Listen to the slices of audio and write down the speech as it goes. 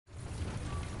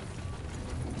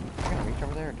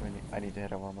there, or do I need to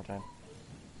hit it one more time?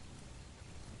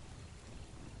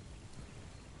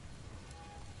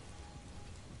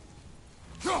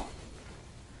 God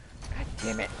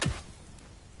damn it.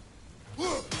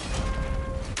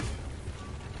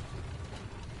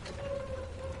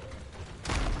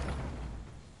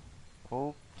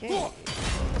 Okay.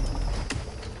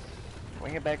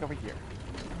 Bring it back over here.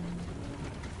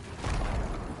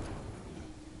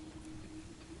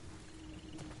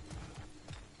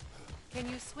 Can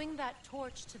you swing that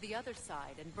torch to the other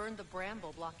side and burn the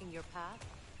bramble blocking your path?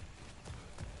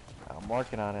 I'm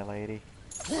working on it, lady.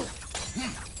 Oh,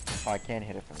 I can't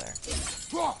hit it from there.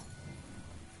 What?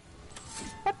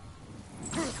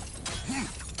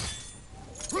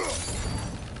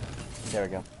 There we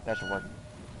go. That should work.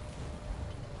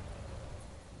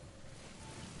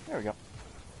 There we go.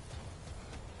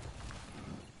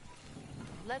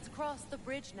 Let's cross the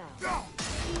bridge now.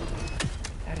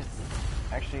 That is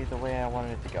actually the way I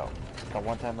wanted it to go. The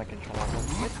one time my controller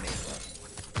was with me.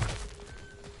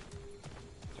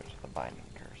 Search the binding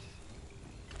curse.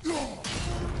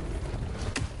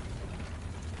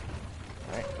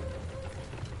 Alright.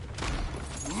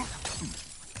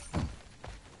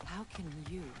 How can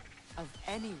you, of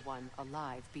anyone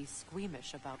alive, be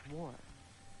squeamish about war?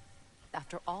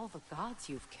 After all the gods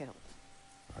you've killed.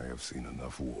 I have seen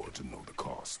enough war to know the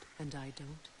cost. And I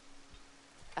don't?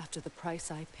 After the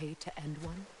price I paid to end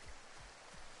one?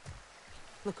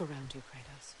 Look around you,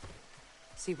 Kratos.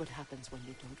 See what happens when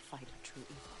you don't fight a true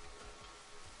evil.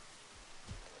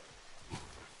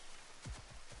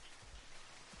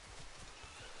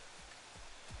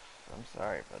 I'm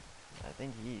sorry, but I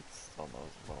think he still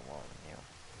knows a little more than you.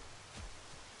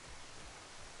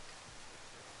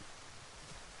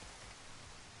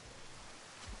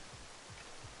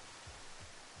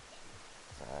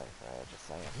 Sorry, just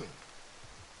saying.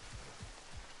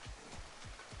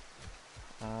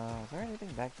 Is there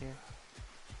anything back here?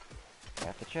 I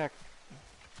have to check.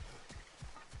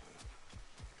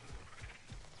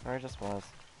 That's where I just was.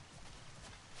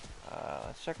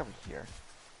 Let's check over here.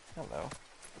 Hello.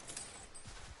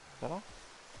 Is that all?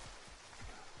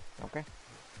 Okay.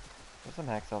 There's some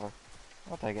hack silver.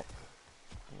 I'll take it.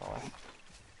 Nonetheless.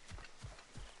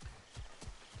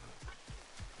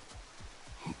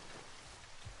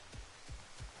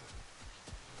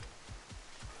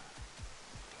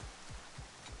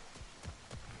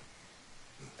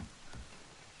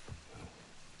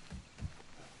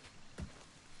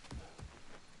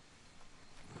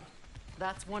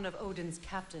 That's one of Odin's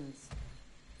captains.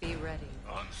 Be ready.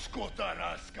 Anskotar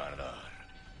askardar.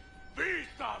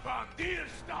 Vita van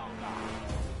dirstaldar.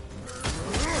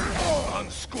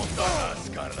 Anskotar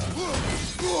askardar.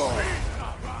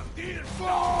 Vita van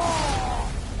dirstaldar.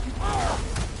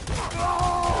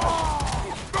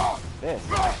 This?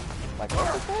 Like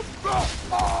what is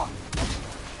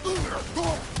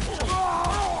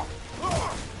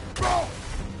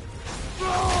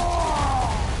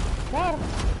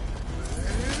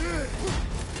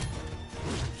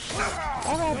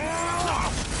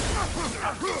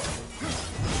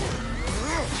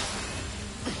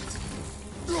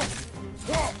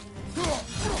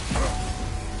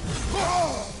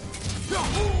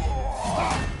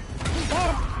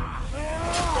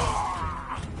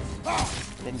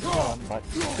Didn't kill him, but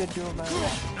did do him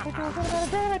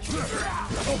damage.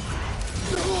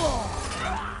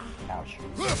 Ouch.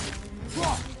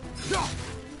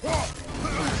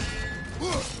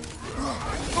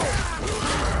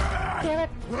 Damn it!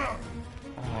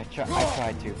 I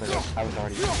tried to, but I was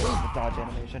already doing the dodge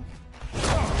animation.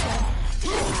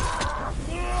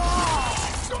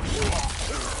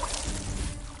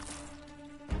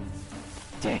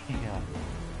 Damn.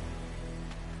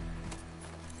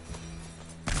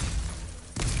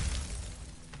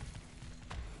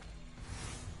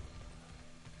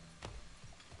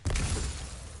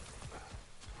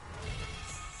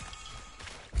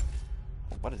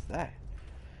 What is that?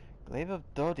 Glaive of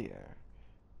Dodier.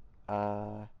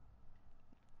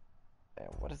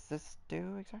 What does this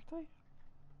do exactly?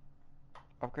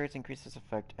 Upgrades increases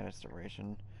effect and its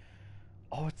duration.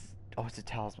 Oh, it's a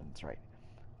talisman. That's right.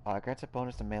 Grants a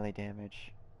bonus to melee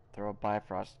damage. Throw a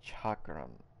Bifrost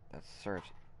chakram that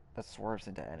swerves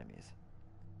into enemies.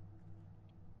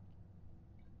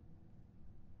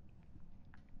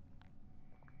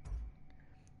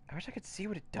 I wish I could see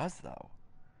what it does though.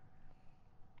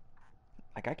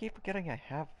 Like, I keep forgetting I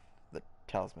have the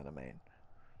talisman of main.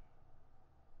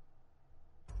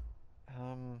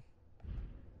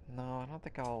 No, I don't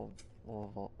think I'll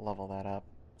level that up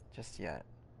just yet.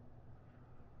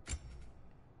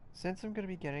 Since I'm gonna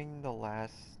be getting the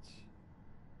last...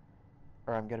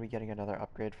 Or I'm gonna be getting another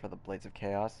upgrade for the Blades of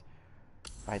Chaos,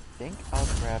 I think I'll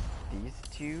grab these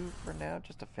two for now,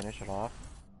 just to finish it off.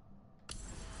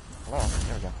 Hello,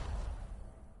 there we go.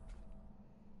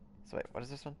 So wait, what is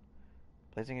this one?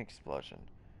 Blazing Explosion.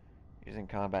 Using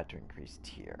combat to increase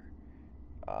tier.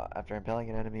 After impaling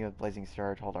an enemy with Blazing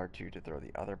Surge, hold R2 to throw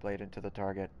the other blade into the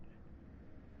target.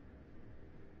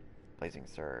 Blazing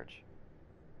Surge.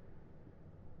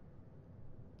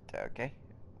 Okay.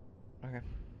 Okay.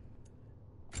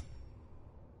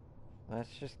 Let's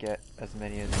just get as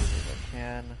many of these as I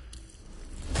can.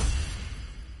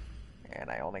 And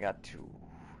I only got 2.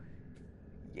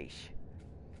 Yeesh.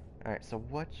 Alright, so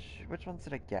which ones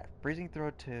did I get? Freezing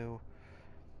Throw 2.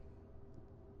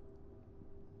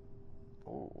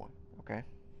 Oh, okay.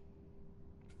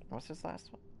 What's this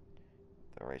last one?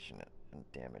 Duration and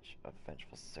damage of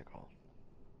Vengeful Sickle.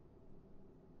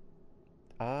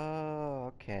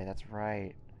 Oh, okay, that's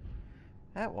right.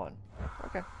 That one.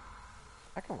 Okay.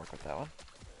 I can work with that one.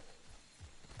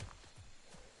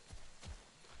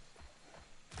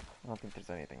 I don't think there's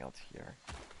anything else here.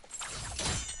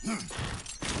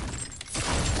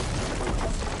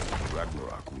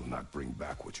 Ragnarok will not bring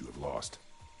back what you have lost,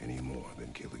 any more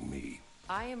than killing me.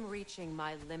 I am reaching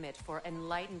my limit for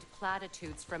enlightened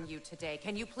platitudes from you today.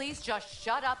 Can you please just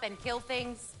shut up and kill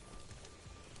things?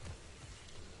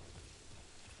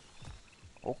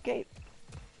 Okay.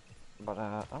 But,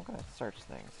 I'm gonna search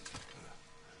things.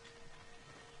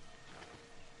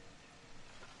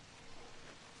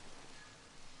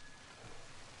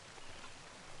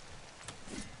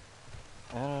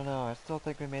 I don't know, I still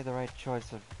think we made the right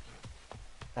choice of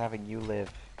having you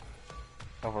live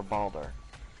over Baldur.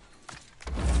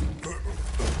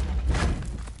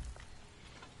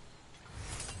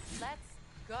 Let's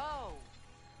go!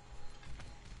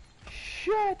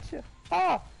 Shut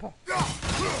up!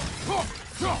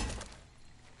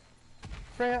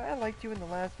 Freya, I liked you in the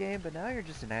last game, but now you're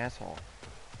just an asshole.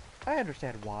 I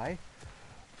understand why.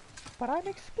 But I'm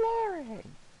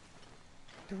exploring!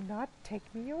 Do not take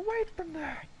me away from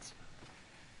that!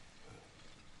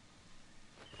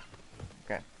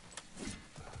 Okay.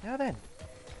 Now then,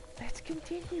 let's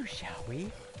continue, shall we?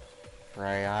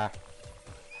 Freya.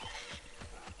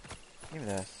 Give me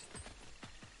this.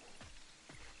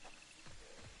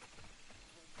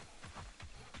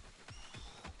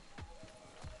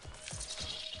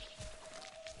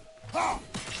 Oh.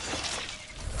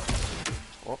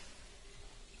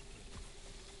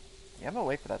 Yeah, I'm gonna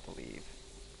wait for that to leave.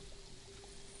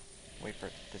 Wait for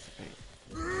it to dissipate.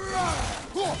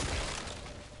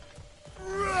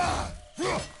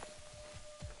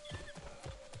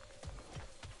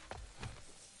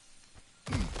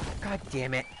 God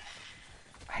damn it.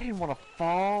 I didn't want to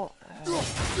fall.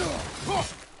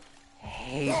 I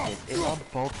hate it. It's on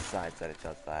both sides that it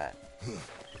does that.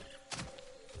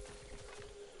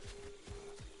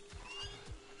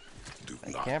 Do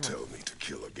That not camera. tell me to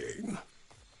kill again.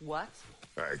 What?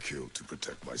 I killed to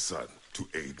protect my son, to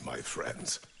aid my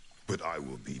friends. But I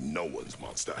will be no one's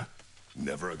monster.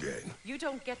 Never again. You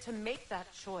don't get to make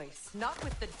that choice. Not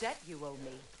with the debt you owe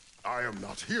me. I am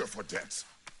not here for debts.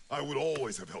 I would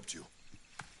always have helped you.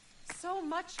 So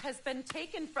much has been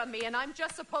taken from me, and I'm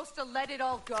just supposed to let it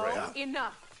all go? Freya.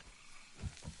 Enough.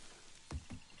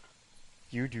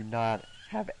 You do not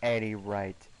have any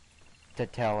right to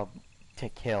tell him to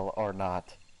kill or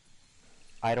not.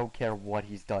 I don't care what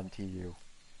he's done to you.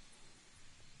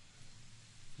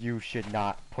 You should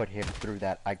not put him through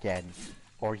that again,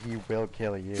 or he will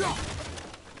kill you.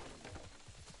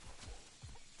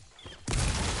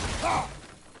 Oh,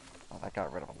 that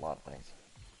got rid of a lot of things.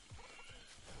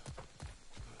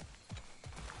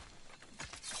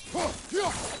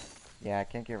 Yeah, I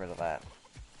can't get rid of that.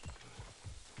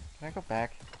 Can I go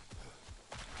back?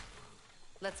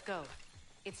 Let's go.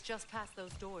 It's just past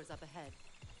those doors up ahead.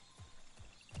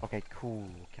 Okay, cool.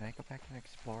 Can I go back and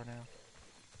explore now?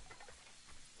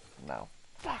 No.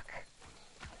 Fuck!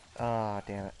 Ah,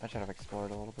 damn it. I should have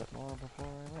explored a little bit more before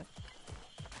I went.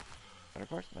 But of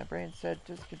course, my brain said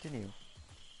just continue.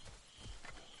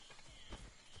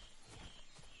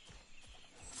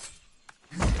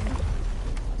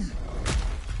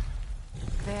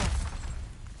 There.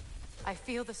 I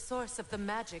feel the source of the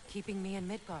magic keeping me in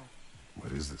Midgard.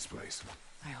 What is this place?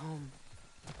 My home.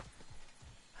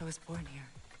 I was born here.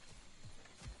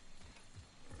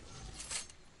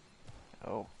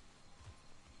 Oh.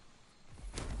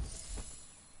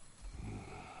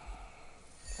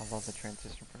 I love the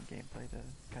transition from gameplay to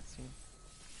cutscene.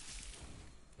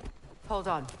 Hold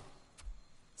on.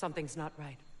 Something's not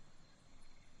right.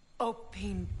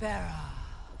 Opinbera.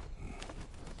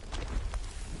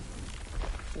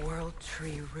 World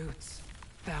tree roots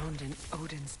bound in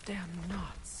Odin's damn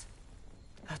knots.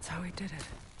 That's how he did it.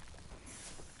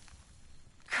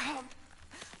 Come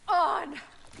on!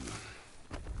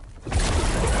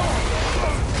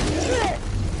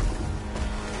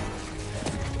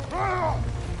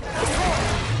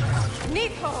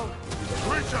 Nico!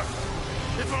 Creature!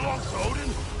 It belongs to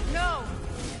Odin? No!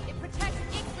 It protects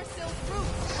Yggdrasil's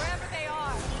roots, wherever they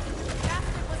are. The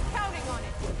bastard was counting on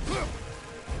it.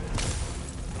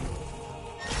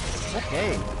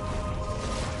 Okay.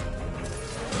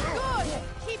 Good!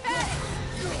 Keep at it!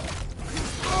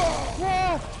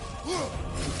 Yeah.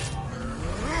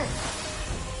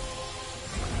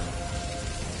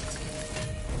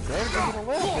 There's a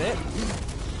little bit.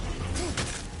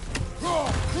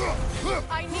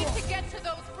 I need to get to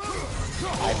those roots!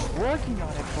 I'm working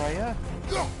on it, Freya.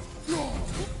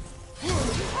 You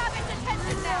have its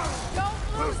attention now! Don't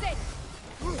lose it!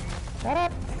 Shut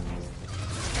up.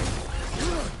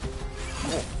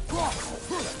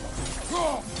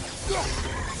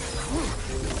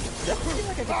 Doesn't seem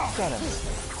like I can stun him.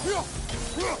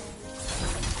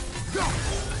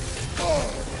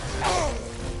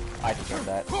 I deserve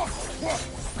that.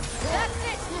 That's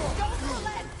it! Don't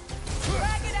relent!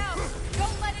 Drag it out!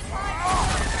 Don't let it hide!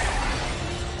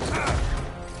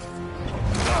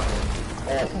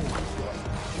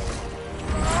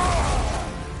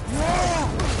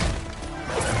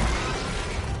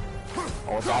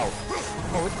 Oh, it's out.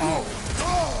 Oh, it's out.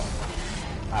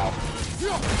 Ow.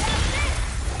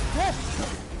 Yes!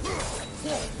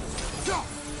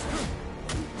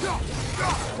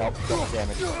 Nope, don't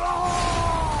damage.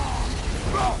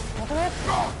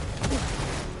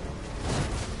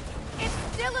 It's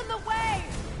still in the way!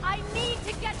 I need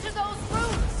to get to those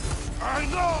roots! I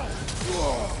know!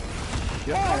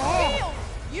 Shield!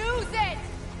 Use it!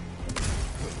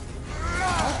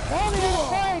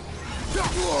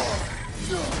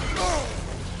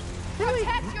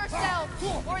 Protect yourself!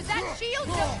 Or is that shield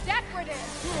just decorative?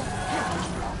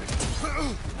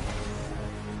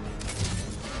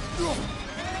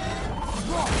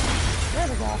 There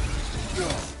we go.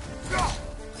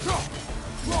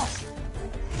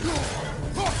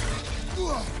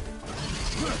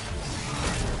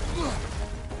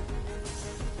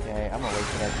 Okay, I'm gonna wait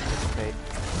for that to dissipate.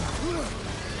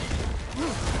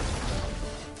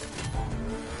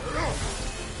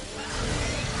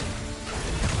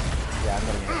 Yeah, I'm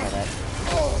gonna get by that.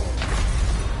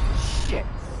 Shit!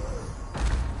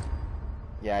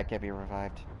 Yeah, I can't be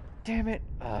revived. Damn it!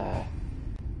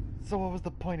 So what was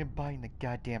the point of buying the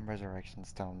goddamn resurrection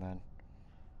stone then?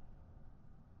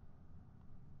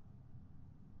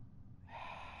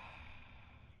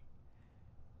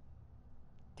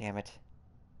 Damn it.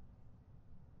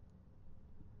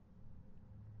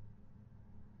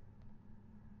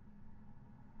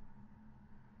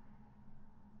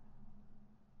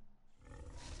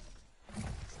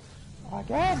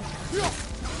 Again!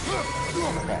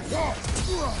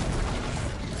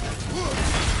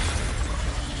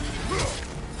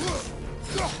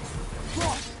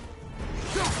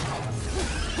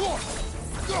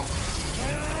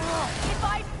 If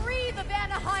I free the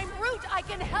Vanaheim root, I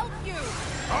can help you!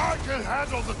 I can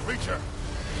handle the creature!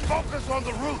 Focus on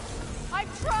the roots! I'm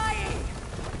trying!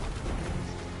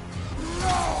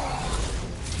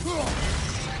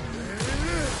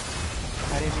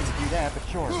 I didn't mean to do that, but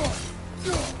sure.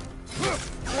 Do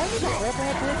I need to hold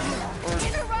that bitch? Or...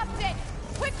 Interrupt it!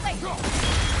 Quickly!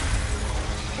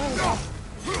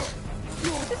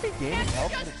 Would this be gaining Can't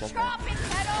health you when it does just that? chop its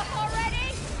head off already?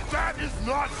 That is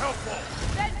not helpful!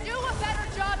 Then do a better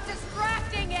job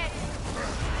distracting it!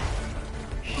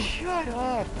 Shut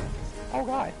up! Oh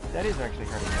god, that is actually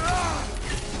hurting me.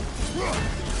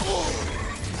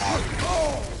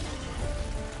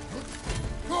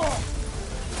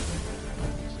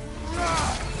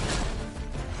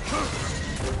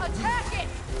 Attack it!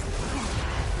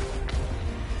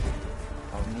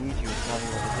 I'll need you to tell me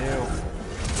what to do.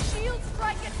 Shield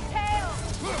strike its tail!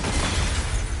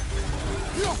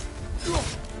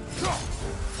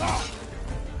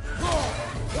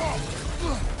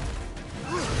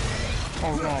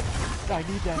 Oh god, I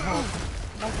need that help.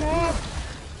 My god!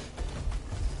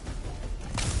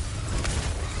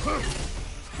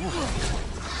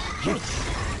 Yes.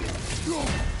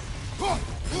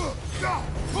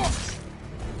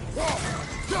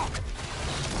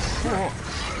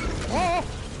 Oh.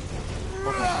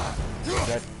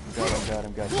 Okay.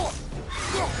 I'm good.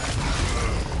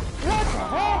 What the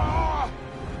hell?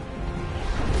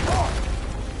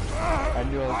 I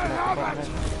knew I was gonna have to button it.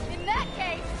 In that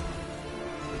case,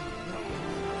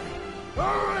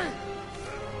 Hurry!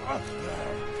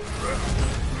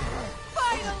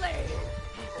 finally!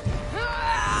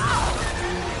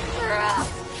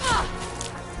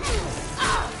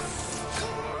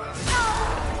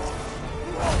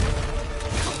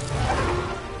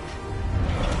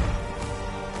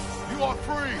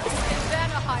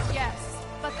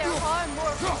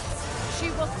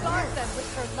 Serve them with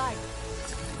her life.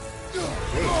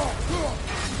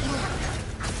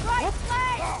 Right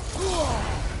leg!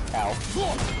 Ow.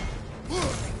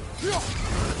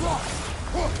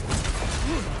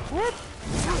 What?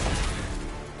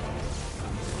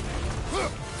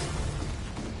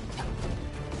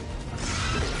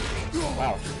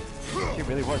 Wow. She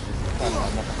really was just climbing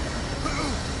on nothing.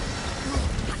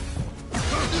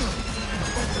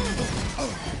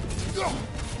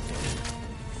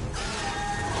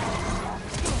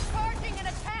 Charging an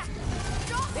attack!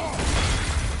 Stop it!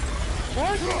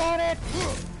 Working on it!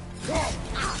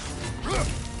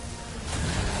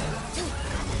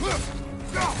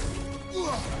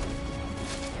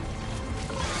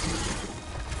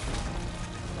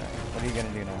 What are you gonna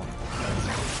do now?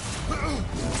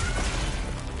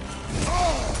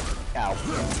 Ow.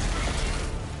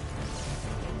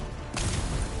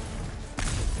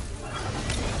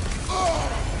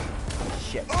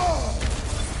 Shit.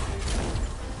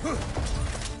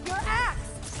 Your axe!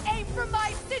 Aim for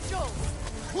my sigils!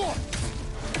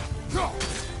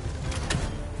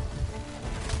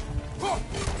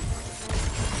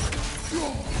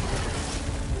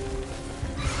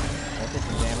 That did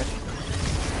some damage.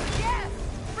 Yes!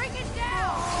 Bring it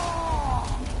down!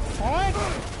 What?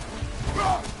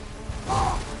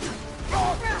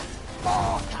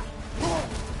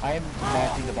 I am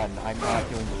mashing the button. I'm not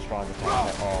doing the strong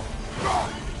attack at all.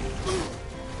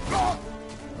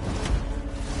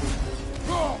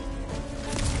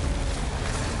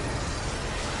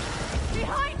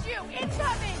 Behind you!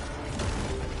 Incoming!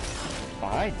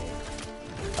 Behind me?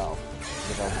 Oh.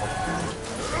 You know,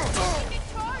 If it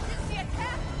charges the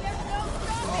attack, there's no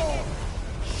stopping it!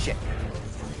 shit.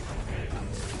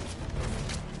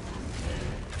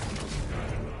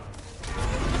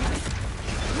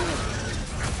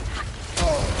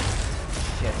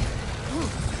 Shit.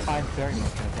 I'm very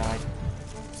much gonna die.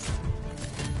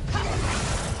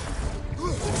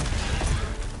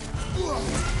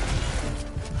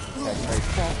 That's very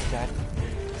fast, Dad.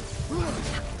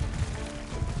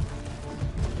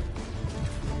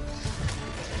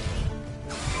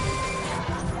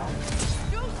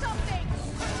 Do something!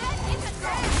 Prevent his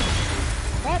attack!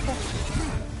 What the?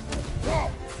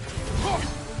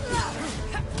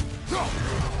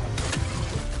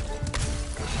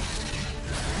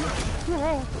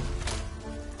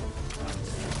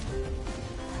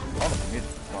 All the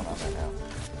music's going on right now.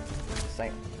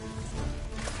 Same.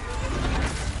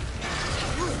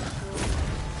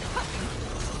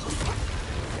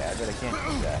 Yeah, I really can't do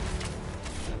that.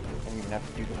 I don't even have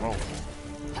to do the roll.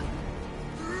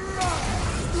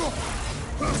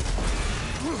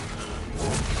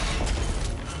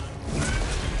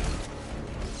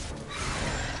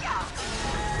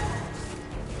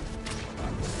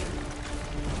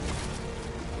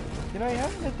 You know, you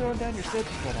haven't been throwing down your sips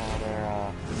at all there,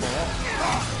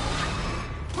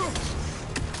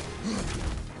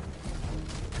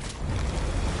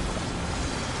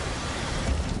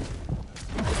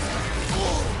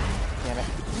 Damn it.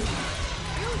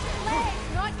 Use your legs,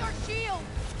 not your shield!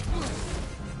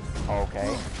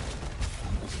 Okay.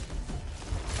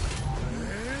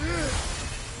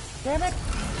 Damn it!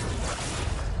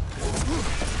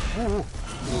 Ooh.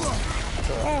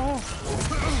 Oh.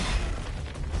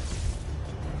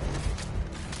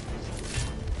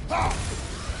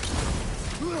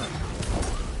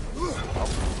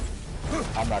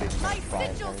 I'm not even My gonna try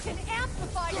it. sigils can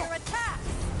amplify your attack!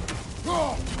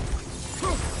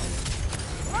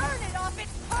 Burn it off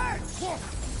its perch!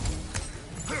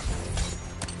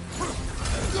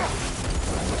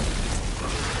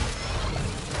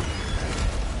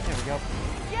 There we go.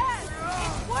 Yes!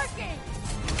 It's working!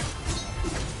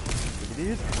 Take it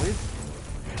easy, please.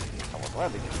 I will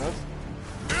gladly do this.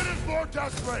 It is more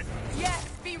desperate! Yes,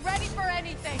 be ready for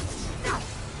anything!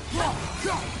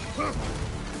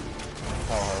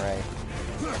 Oh, hooray.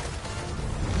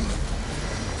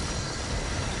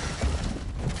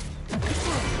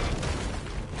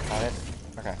 Got it?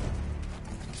 Okay.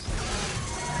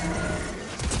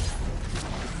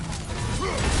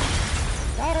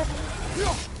 Got it!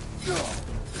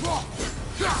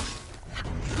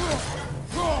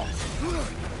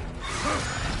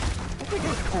 I think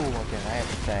it's cool looking, I have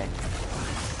to say.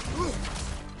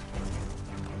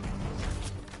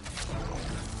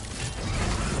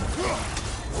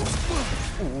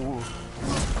 Ooh.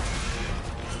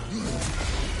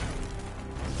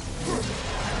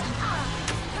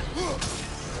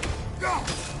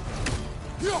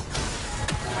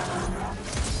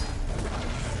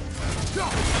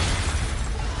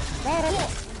 Got it!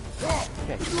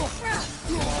 Okay.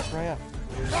 Come on, Freya.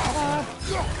 Come on!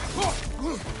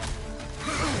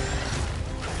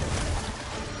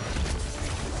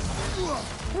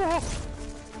 Oh,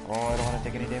 I don't want to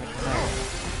take any damage from that.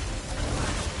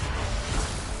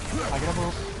 I gotta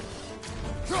move.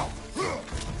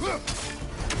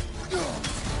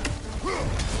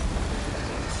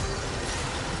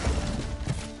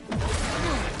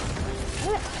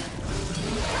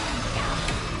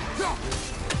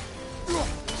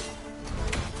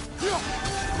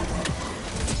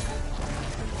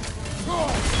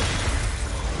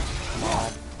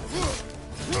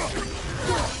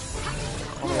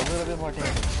 Only a little bit more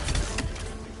damage.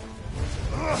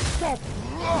 Stop!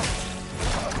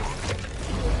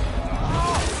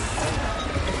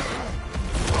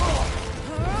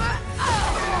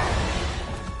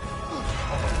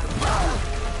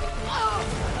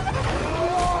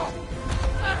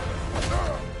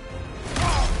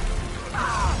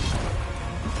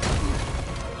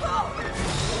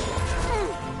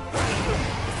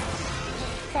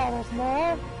 That was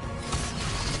more.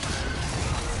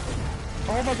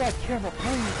 Oh my god, camera,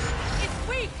 please! It's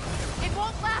weak! It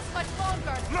won't last much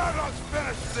longer! Let us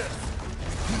finish this!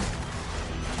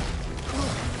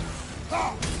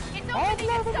 It's opening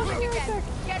its stomach again!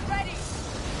 Get ready!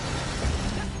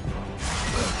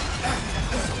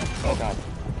 Oh god.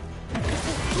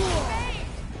 Hey!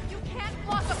 You can't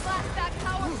block a blast that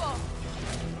powerful!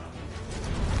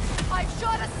 I've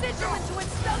shot a sigil into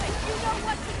its stomach! You know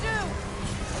what to do!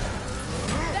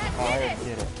 That Oh, I did it!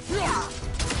 did it.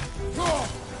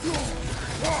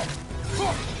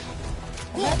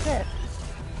 And that's it.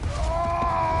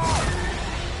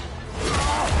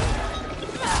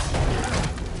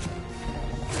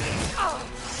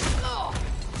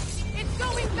 It's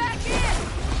going back in!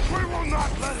 We will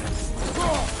not let it!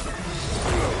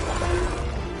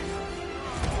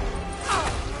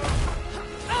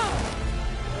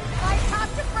 I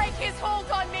have to break his hold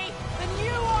on me, then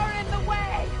you are in the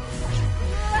way!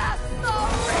 That's the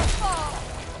ripple!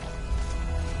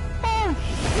 Oh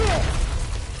shit!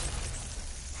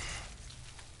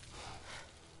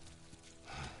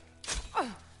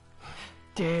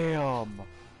 Damn!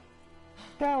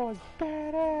 That was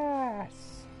badass!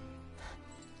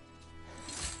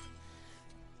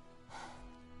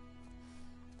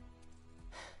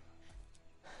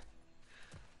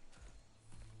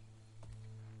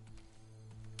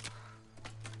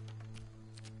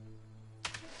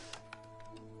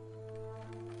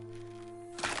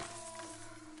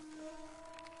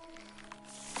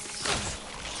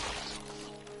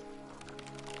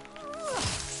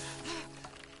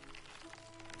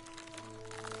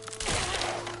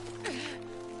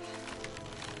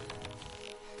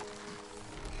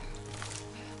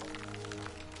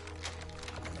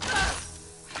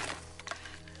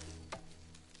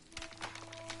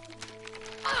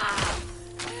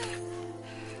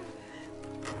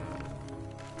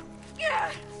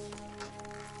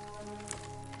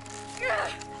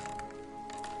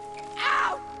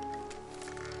 Ow!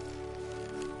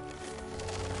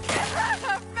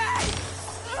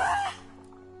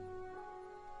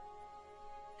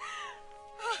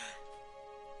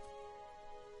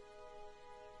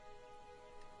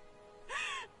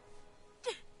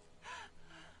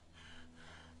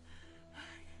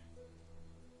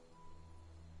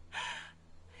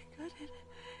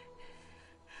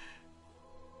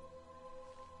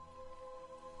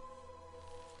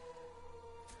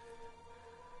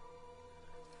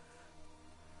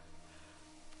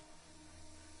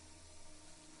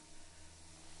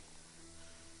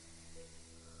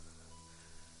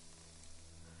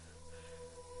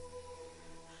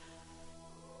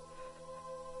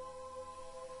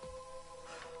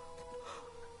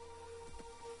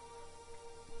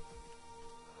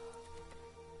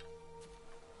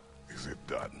 Is it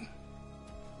done?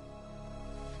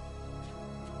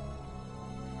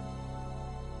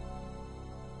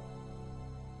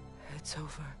 It's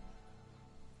over.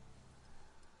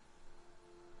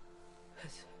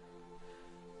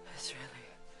 It's really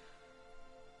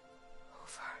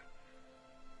over.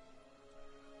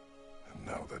 And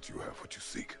now that you have what you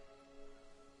seek,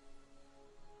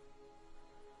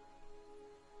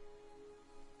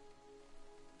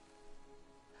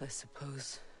 I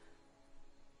suppose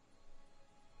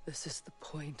this is the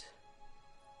point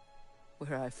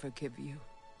where I forgive you.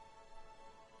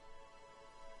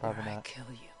 Probably where I not. kill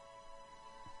you.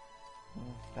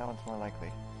 That one's more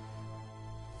likely.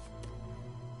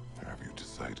 have you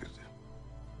decided?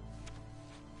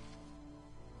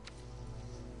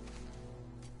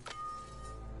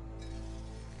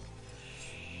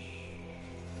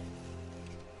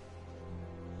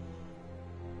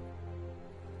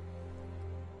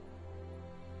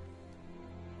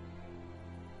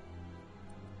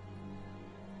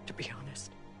 To be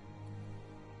honest,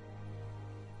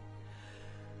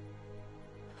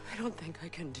 don't think I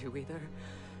can do either.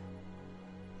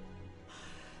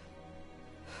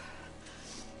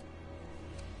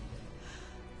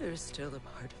 There's still a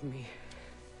part of me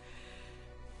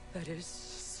that is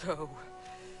so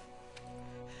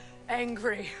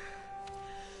angry.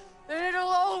 And it'll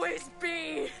always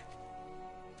be.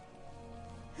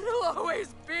 It'll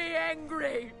always be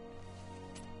angry.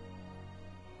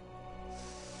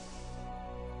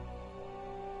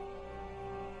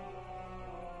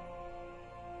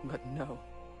 But no.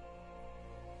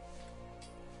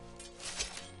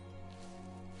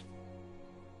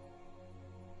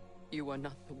 You are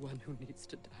not the one who needs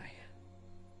to die.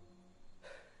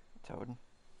 Toad.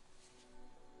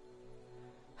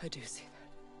 I do see that.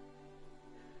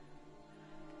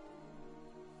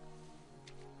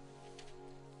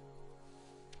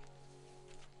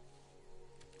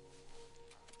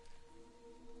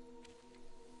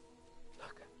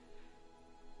 Look.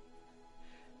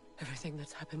 Everything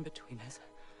that's happened between us.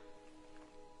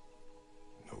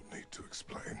 No need to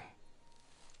explain.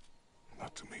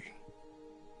 Not to me.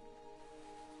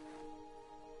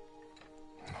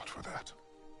 Not for that.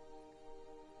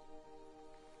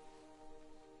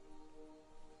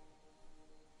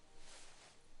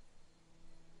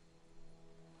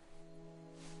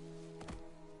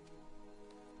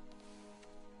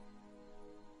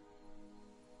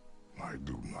 I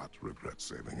do not regret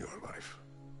saving your life,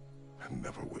 and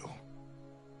never will.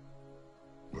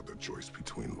 But the choice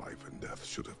between life and death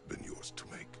should have been yours to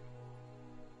make.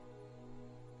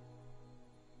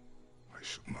 I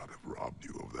should not have robbed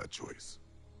you of that choice.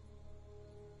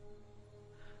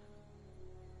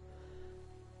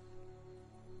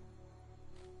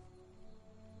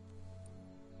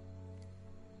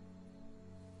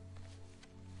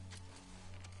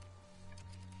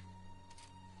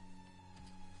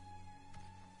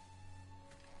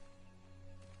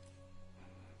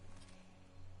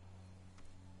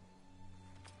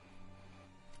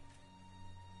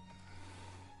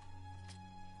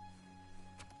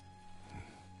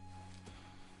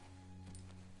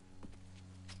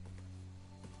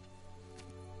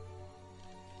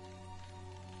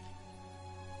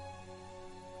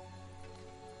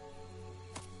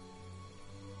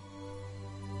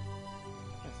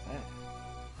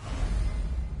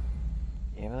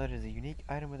 The amulet is a unique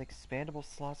item with expandable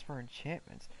slots for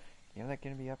enchantments. The amulet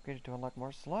can be upgraded to unlock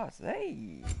more slots.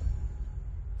 Hey!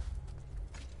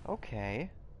 Okay.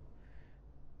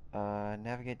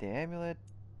 Navigate the amulet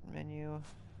menu.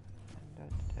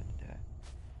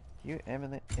 View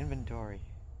amulet inventory.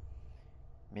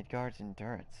 Midgard's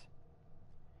endurance.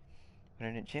 When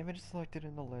an enchantment is selected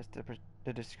in the list,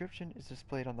 the description is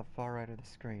displayed on the far right of the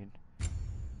screen.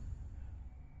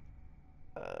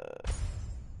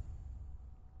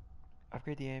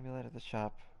 Upgrade the amulet at the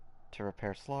shop to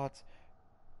repair slots.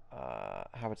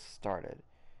 How it's started.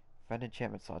 Find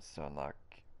enchantment slots to unlock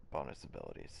bonus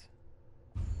abilities.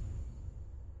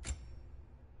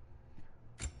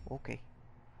 Okay.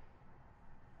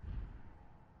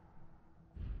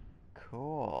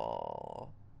 Cool.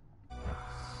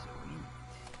 Sweet.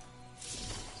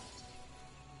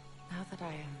 Now that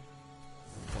I am...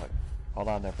 Look, hold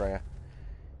on there, Freya.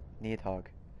 Needhog.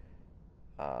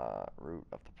 Root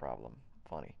of the problem.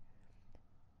 Funny.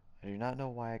 I do not know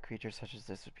why a creature such as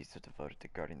this would be so devoted to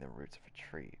guarding the roots of a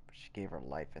tree, but she gave her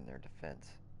life in their defense.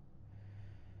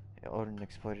 Odin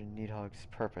exploited Needhog's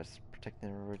purpose,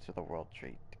 protecting the roots of the world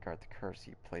tree, to guard the curse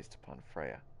he placed upon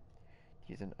Freya.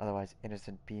 To use an otherwise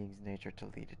innocent being's nature to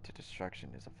lead it to destruction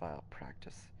is a vile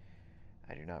practice.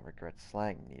 I do not regret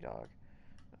slaying Needhog,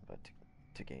 but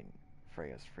to gain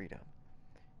Freya's freedom.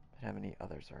 But how many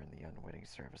others are in the unwitting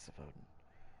service of Odin?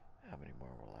 How many more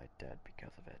will lie dead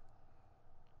because of it?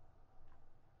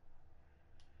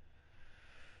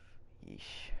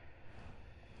 Yeesh.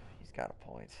 He's got a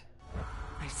point.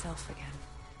 Myself again.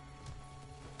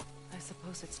 I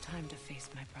suppose it's time to face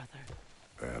my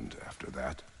brother. And after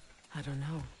that? I don't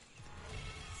know.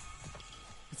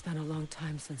 It's been a long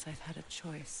time since I've had a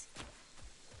choice.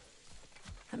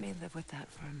 Let me live with that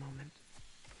for a moment.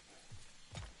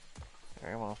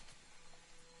 Very well.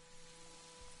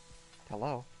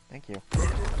 Hello. Thank you.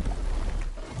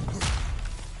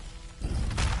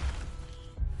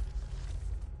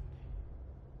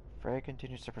 Freya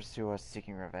continues to pursue us,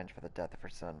 seeking revenge for the death of her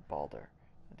son, Balder.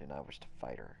 I do not wish to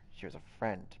fight her. She was a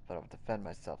friend, but I will defend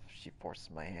myself if she forces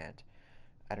my hand.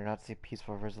 I do not see a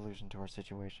peaceful resolution to our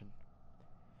situation.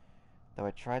 Though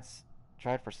I tried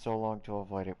for so long to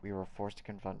avoid it, we were forced to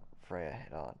confront Freya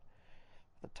head-on.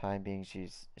 For the time being, she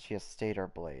has stayed our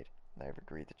blade, and I have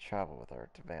agreed to travel with her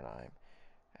to Vanaheim.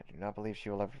 I do not believe she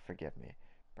will ever forgive me.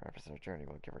 Perhaps our journey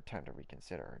will give her time to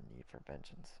reconsider her need for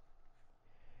vengeance.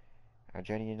 Our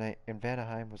journey in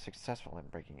Vanaheim was successful in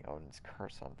breaking Odin's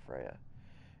curse on Freya,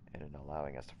 and in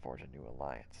allowing us to forge a new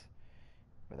alliance.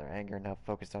 With our anger now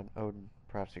focused on Odin,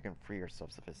 perhaps we can free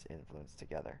ourselves of his influence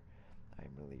together. I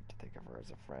am relieved to think of her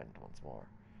as a friend once more.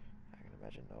 I can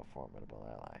imagine no formidable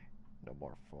ally. No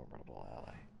more formidable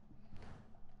ally.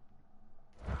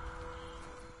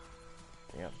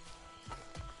 Damn.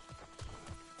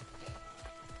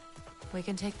 We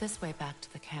can take this way back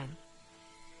to the camp.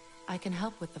 I can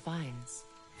help with the vines.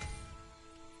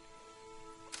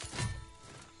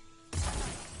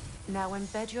 Now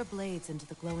embed your blades into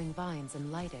the glowing vines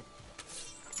and light it.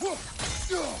 Cool.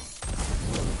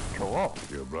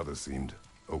 Your brother seemed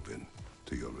open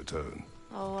to your return.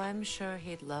 Oh, I'm sure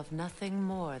he'd love nothing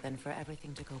more than for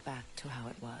everything to go back to how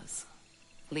it was,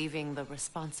 leaving the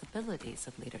responsibilities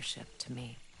of leadership to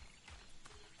me.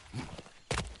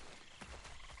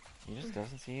 He just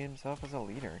doesn't see himself as a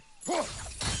leader.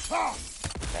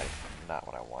 That is not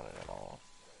what I wanted at all.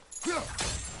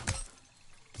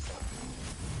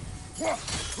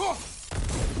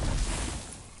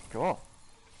 Cool.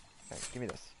 Alright, give me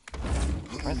this.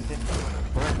 President,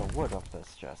 burn the wood off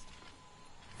this chest.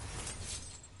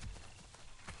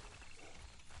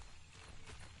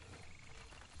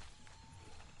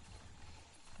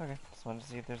 Okay, just wanted to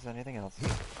see if there's anything else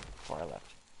before I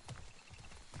left.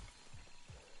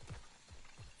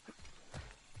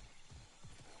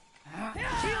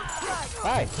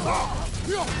 Hi!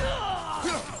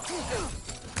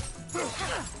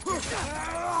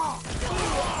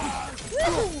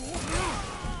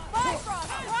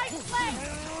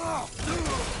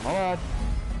 Hold on.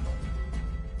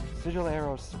 Sigil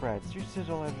arrows spread. Shoot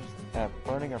sigil arrows at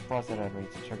burning or frosted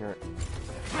enemies to trigger.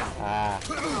 Ah.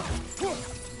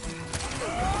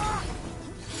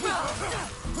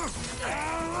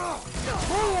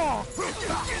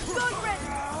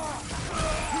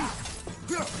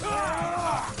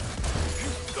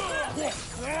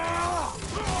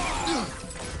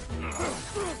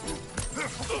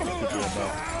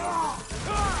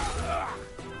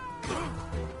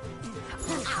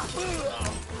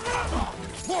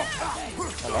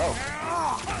 Hello.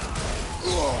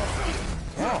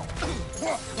 Wow.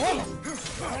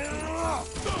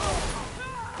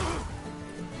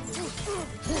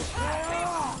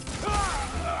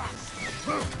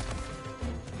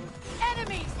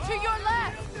 Enemies to your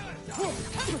left!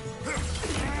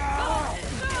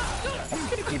 I'm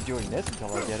gonna keep doing this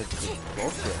until I get it to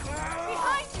bullshit.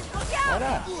 Behind you! Look Why out!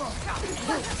 not?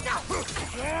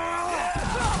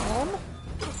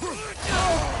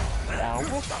 Ow.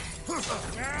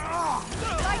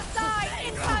 Right side!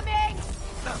 Incoming!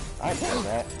 I know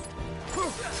that.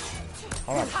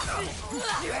 Hold on.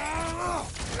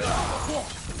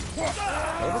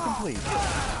 Over complete.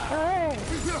 Hooray!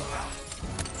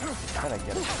 How'd I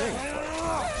get a thing?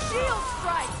 Shield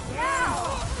strike!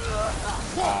 Now!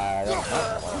 I don't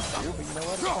know what to do, but you know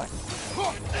what? It's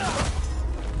fine.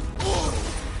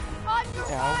 On your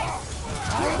right!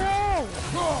 Oh no!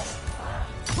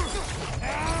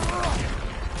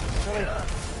 Really?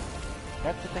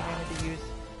 That's the thing I need to use?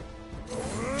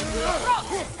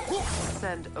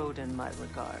 Send Odin my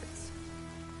regards.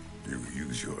 You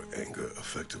use your anger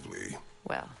effectively.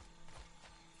 Well,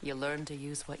 you learn to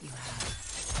use what you have.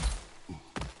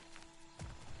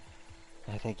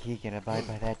 I think he can abide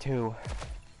by that too.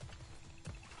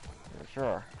 For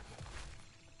sure.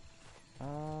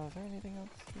 Is there anything else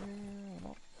here? I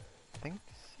don't think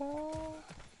so.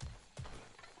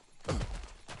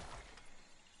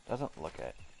 Doesn't look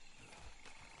it.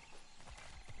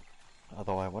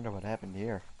 Although I wonder what happened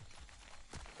here.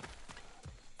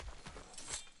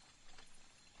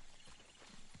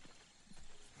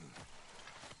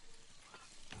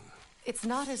 It's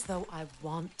not as though I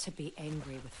want to be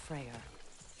angry with Freyr.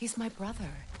 He's my brother.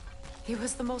 He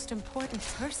was the most important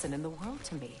person in the world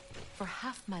to me for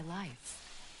half my life.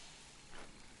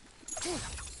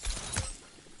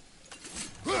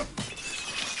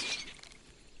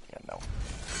 Yeah, no.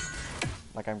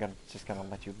 Like I'm just gonna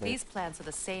let you live. These plants are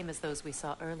the same as those we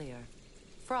saw earlier.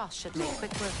 Frost should make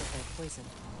quick work of their poison.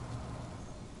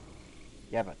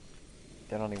 Yeah, but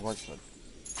that only works with.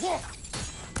 Oh.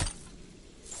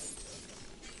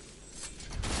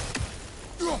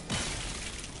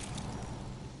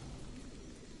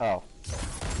 Oh.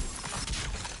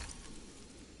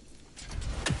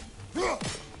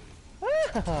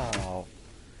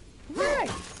 Nice.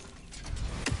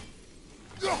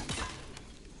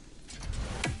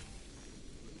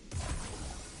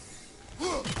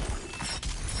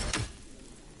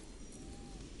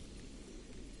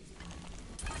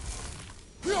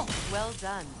 Well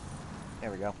done.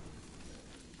 There we go.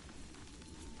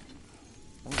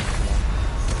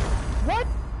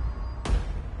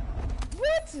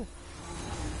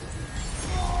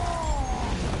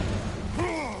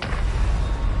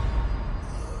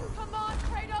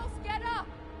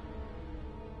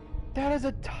 That is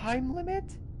a time limit?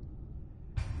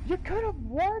 You could have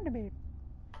warned me.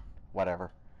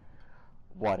 Whatever.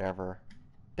 Whatever.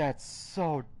 That's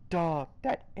so dumb.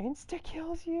 That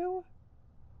insta-kills you?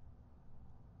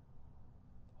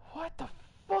 What the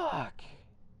fuck?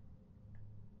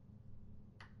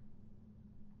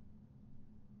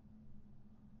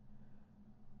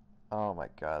 Oh my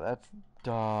god, that's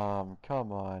dumb.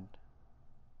 Come on.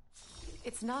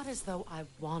 It's not as though I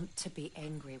want to be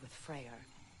angry with Freyr.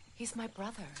 He's my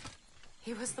brother.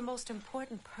 He was the most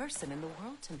important person in the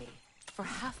world to me for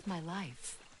half my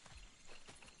life.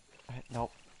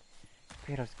 Nope.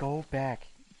 Kratos, go back,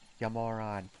 you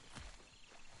moron.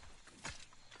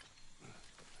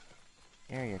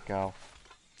 There you go.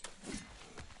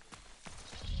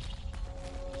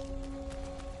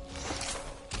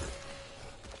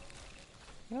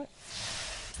 You know what?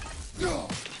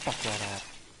 Fuck that up.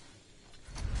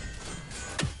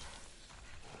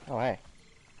 Oh, hey.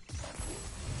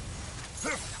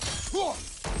 Cool.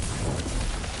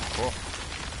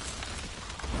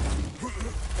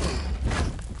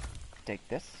 Take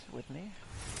this with me.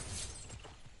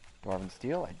 Dwarven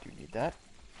steel, I do need that.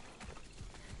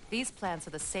 These plants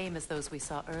are the same as those we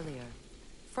saw earlier.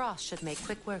 Frost should make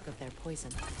quick work of their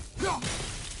poison.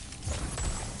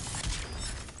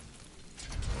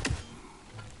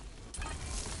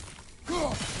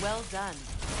 Well done.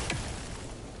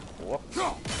 Whoop.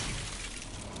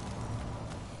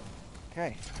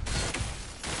 Okay.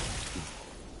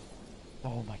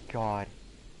 Oh my god.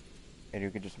 And you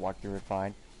can just walk through it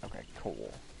fine? Okay,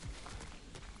 cool.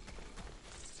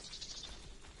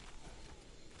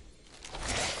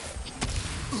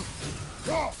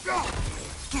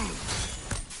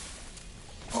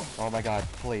 Oh my god,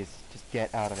 please, just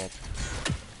get out of it.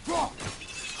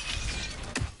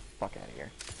 Fuck out of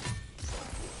here.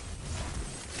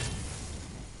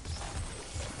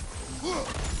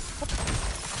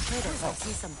 Kratos, I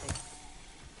see something.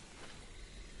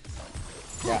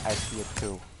 Yeah, I see it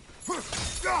too.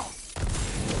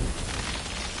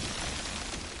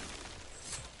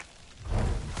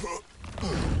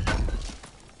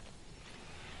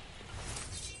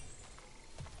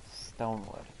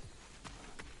 Stonewood.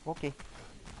 Okay.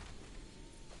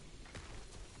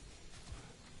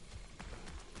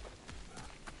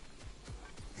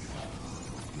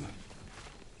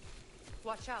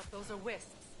 Watch out, those are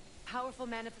wisps. Powerful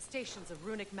manifestations of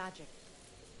runic magic.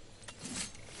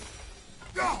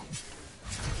 Oh.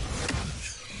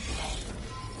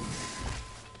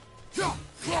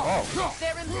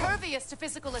 They're impervious to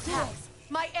physical attacks.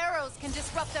 My arrows can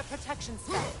disrupt their protection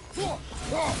spell.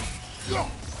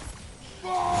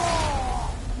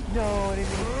 No, I didn't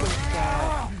mean to push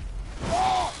that.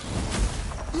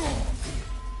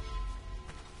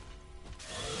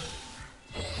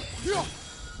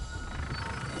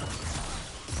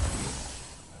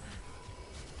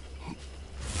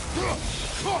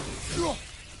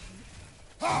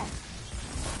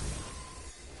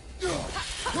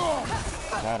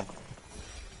 Got him.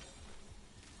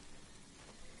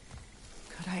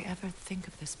 Could I ever think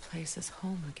of this place as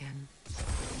home again?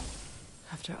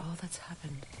 After all that's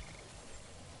happened.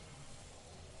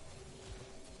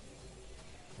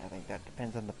 I think that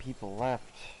depends on the people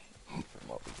left. From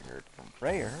what we heard from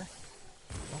Freyr,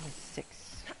 only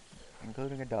 6,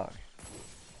 including a dog.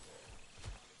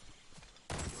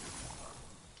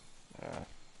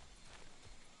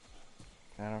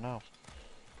 I don't know.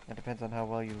 It depends on how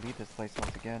well you lead this place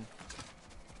once again.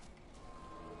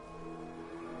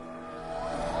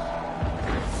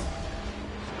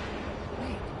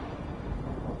 Wait.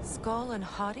 Skull and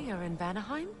Hati are in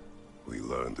Vanaheim? We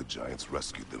learned the giants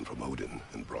rescued them from Odin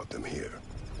and brought them here.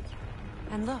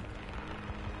 And look.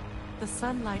 The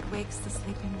sunlight wakes the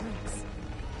sleeping roots.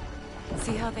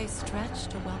 See how they stretch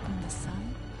to welcome the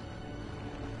sun?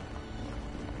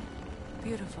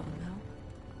 Beautiful, no?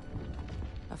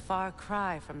 A far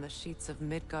cry from the sheets of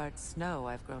Midgard snow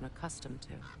I've grown accustomed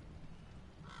to.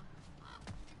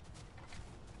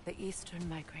 The Eastern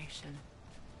Migration.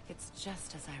 It's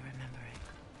just as I remember it.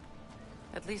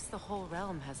 At least the whole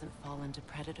realm hasn't fallen to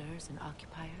predators and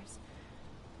occupiers.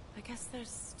 I guess there's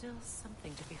still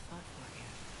something to be fought for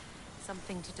here.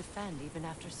 Something to defend even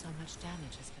after so much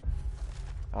damage has been...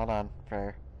 Hold on,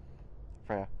 Freya.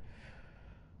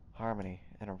 Harmony.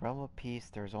 In a realm of peace,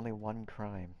 there is only one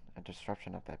crime, a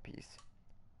disruption of that peace.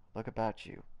 Look about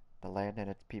you, the land and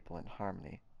its people in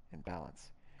harmony, in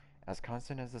balance, as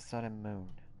constant as the sun and moon.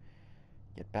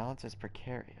 Yet balance is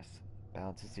precarious.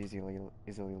 Balance is easily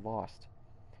lost.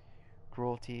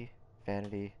 Cruelty,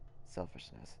 vanity,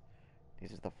 selfishness.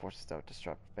 These are the forces that would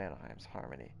disrupt Vanaheim's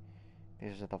harmony.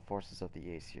 These are the forces of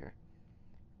the Aesir.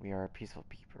 We are a peaceful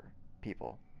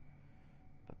people.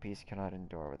 peace cannot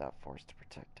endure without force to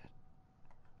protect it.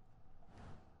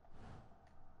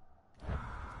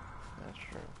 That's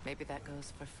true. Maybe that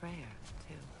goes for Freyr,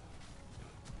 too.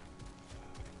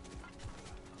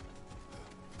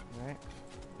 Alright,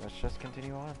 let's just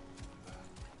continue on.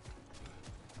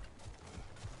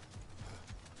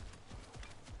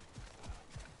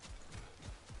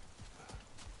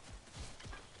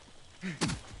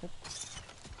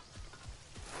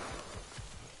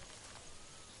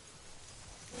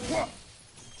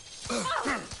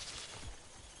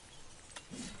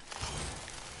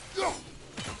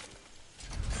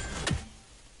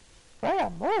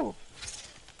 Freya, move!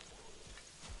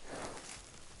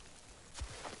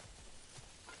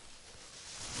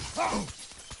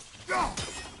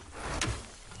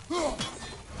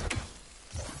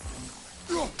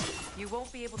 You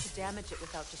won't be able to damage it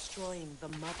without destroying the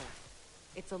mother.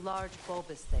 It's a large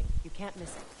bulbous thing. You can't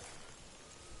miss it.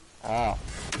 Oh.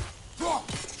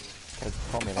 Could've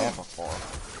told me that before.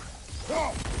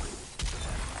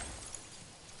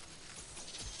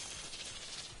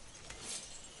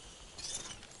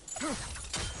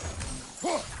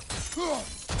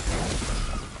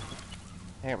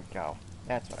 There we go.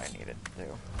 That's what I needed to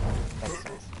do. Makes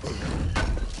sense.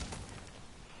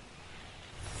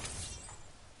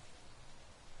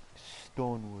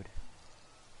 Stonewood.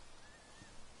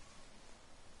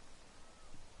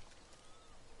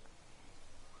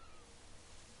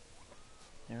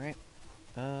 Alright.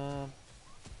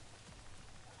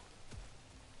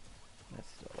 That's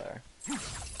still there.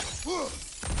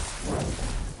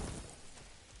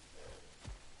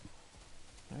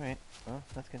 Alright, well,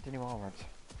 let's continue onwards.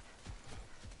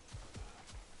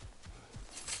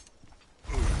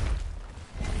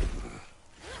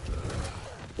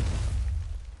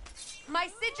 My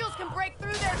sigils can break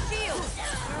through their shields!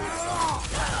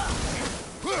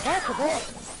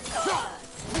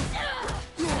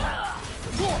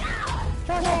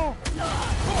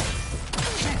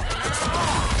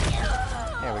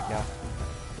 There we go.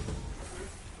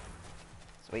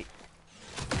 Sweet.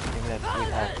 Give me that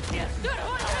sweet heart.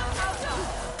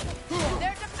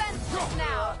 They're defenseless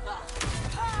now!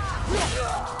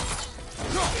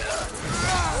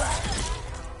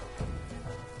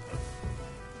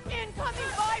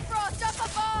 Incoming Bifrost up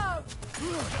above!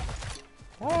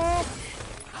 Oh!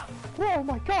 Oh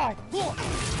my god!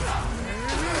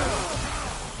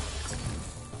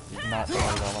 Not the way I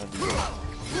want to do it.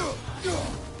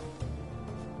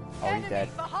 Oh, he's dead.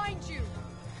 Enemy behind you!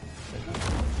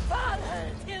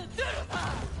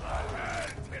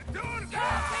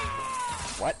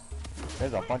 What?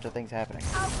 There's a bunch of things happening.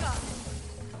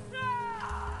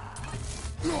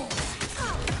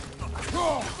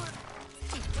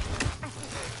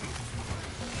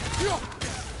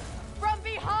 From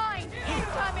behind!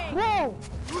 Incoming! Whoa!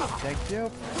 Thank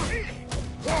you.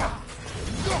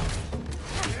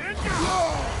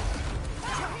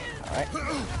 Alright.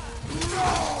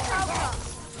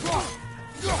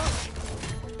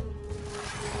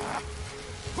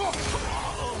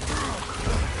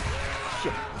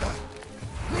 Shit.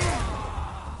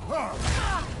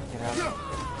 Get out.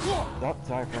 Oh,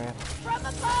 sorry, Fran. From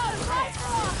above!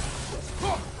 Bifrost!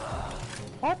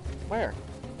 What? Where?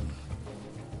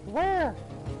 Where?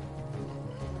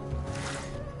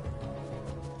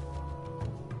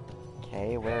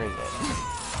 Okay, where is it?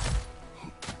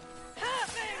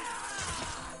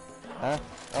 Huh?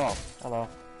 Oh, hello.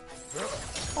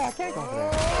 Oh, I can't go over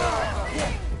there.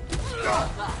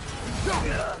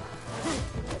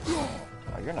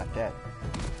 Oh, you're not dead.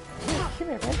 Come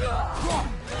here, man.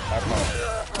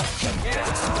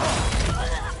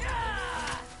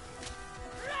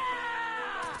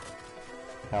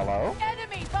 Hello?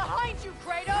 Enemy behind you,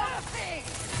 Kratos!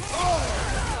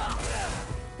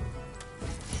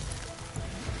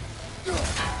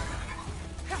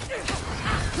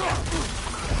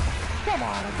 Come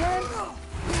on, again?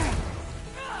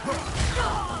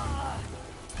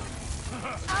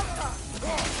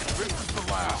 This is the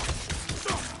last.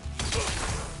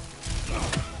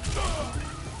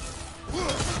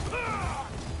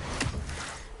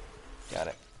 Got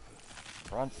it.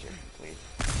 Bronze tier complete.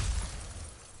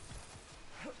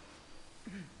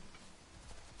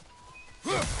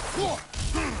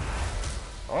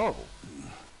 Oh!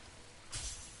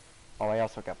 Oh, I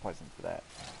also got poisoned for that.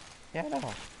 Yeah, I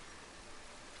know.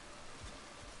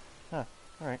 Huh,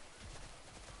 alright.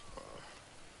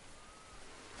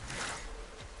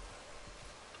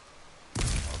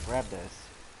 I'll grab this,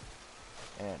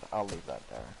 and I'll leave that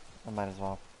there. I might as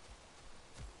well.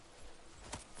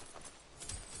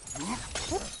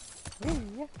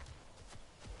 Yeah.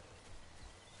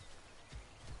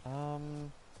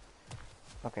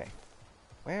 Okay.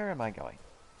 Where am I going?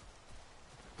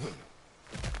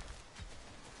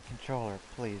 Controller,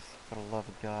 please, for the love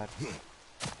of God.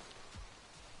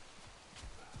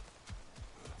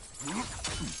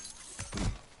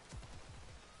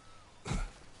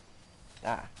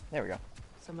 Ah, there we go.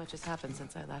 So much has happened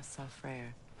since I last saw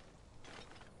Freyr.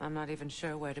 I'm not even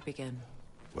sure where to begin.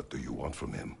 What do you want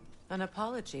from him? An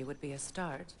apology would be a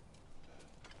start.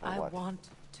 I what? want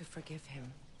to forgive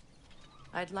him.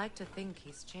 I'd like to think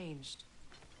he's changed.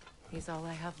 He's all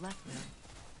I have left now.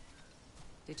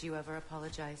 Did you ever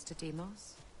apologize to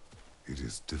Deimos? It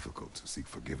is difficult to seek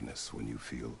forgiveness when you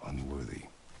feel unworthy.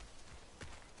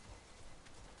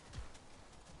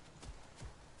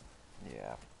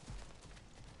 Yeah.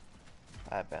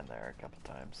 I've been there a couple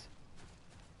times.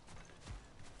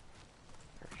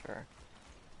 For sure.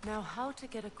 Now, how to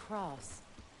get across?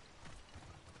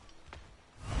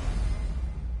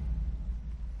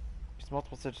 Use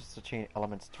multiple switches to chain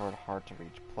elements toward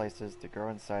hard-to-reach places to grow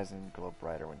in size and glow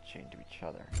brighter when chained to each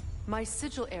other. My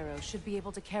sigil arrow should be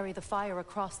able to carry the fire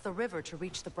across the river to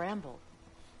reach the bramble.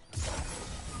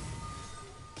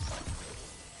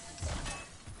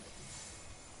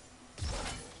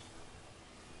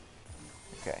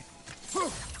 Okay.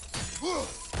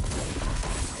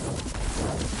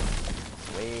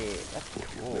 Sweet, that's cool.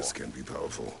 Forgiveness can be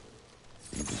powerful,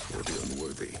 even for the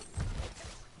unworthy.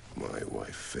 My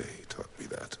wife Faye taught me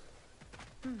that.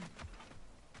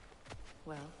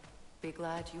 Well, be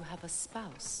glad you have a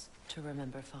spouse to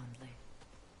remember fondly.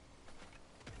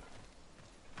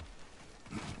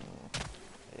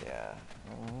 Yeah.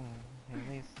 At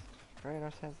least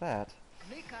Kratos has that.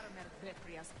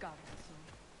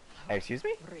 Excuse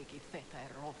me?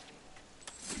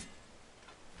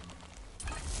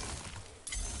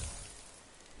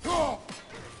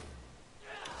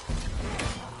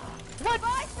 What?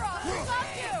 Bifrost, fuck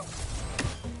you!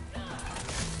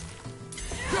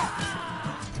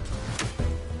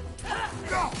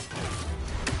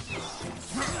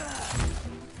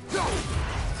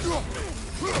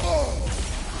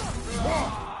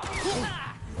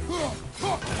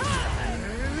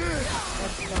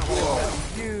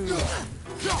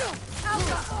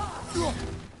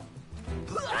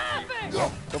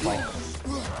 Goodbye.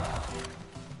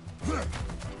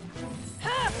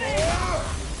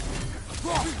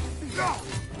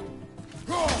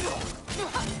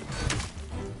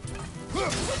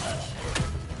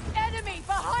 Enemy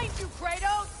behind you,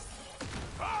 Kratos!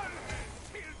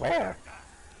 Where?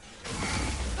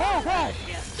 Oh, God!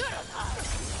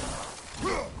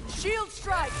 Shield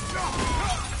strike!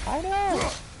 I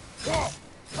know!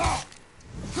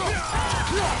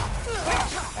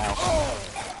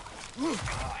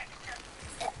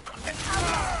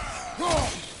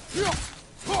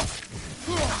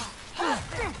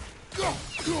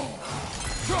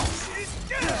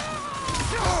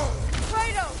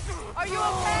 Kratos, are you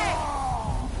okay?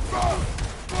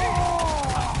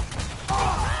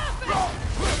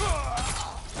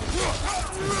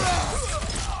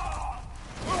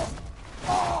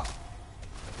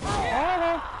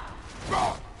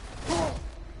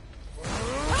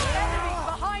 Enemy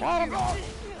behind you!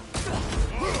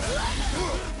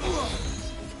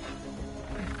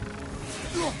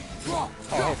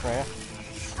 Oh, hey, Freya.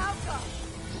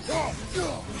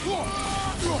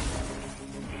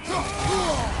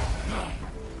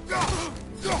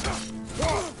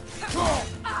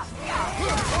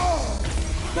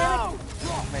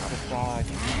 Make this dodge.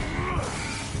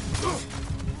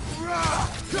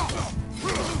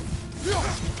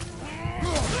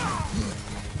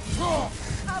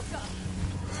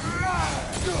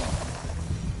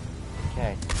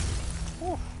 Okay.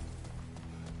 Whew.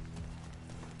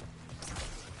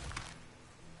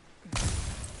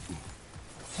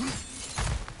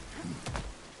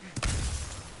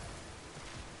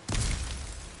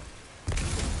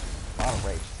 A lot of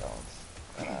rage stones.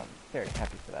 Very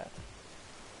happy for that.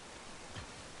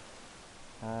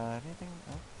 Anything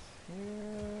else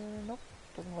here? Nope,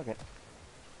 doesn't look it.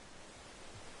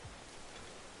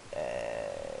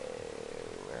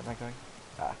 Where am I going?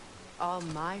 Ah, All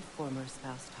my former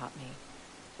spouse taught me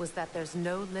was that there's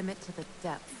no limit to the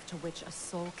depth to which a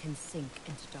soul can sink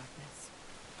into darkness.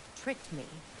 Tricked me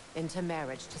into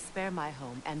marriage to spare my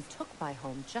home, and took my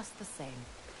home just the same.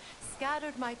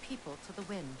 Scattered my people to the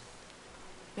wind.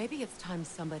 Maybe it's time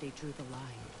somebody drew the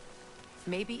line.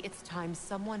 Maybe it's time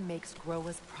someone makes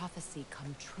Groa's prophecy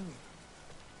come true.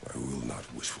 I will not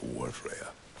wish for war, Freya.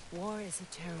 War is a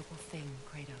terrible thing,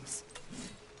 Kratos.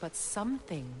 But some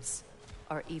things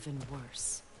are even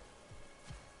worse.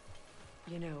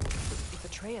 You know, if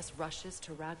Atreus rushes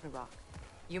to Ragnarok,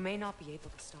 you may not be able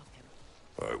to stop him.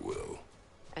 I will.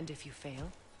 And if you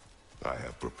fail? I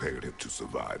have prepared him to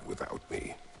survive without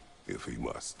me, if he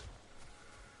must.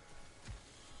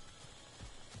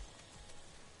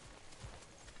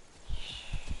 I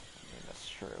mean, that's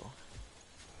true.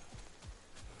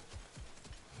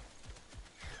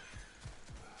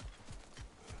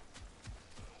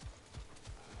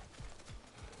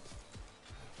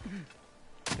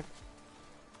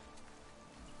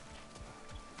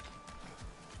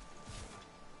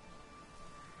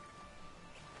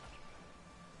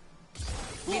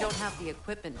 We don't have the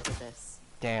equipment for this.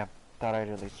 Damn, thought I'd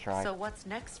at least try. So what's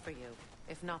next for you,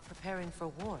 if not preparing for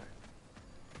war?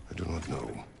 I do not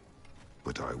know,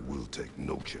 but I will take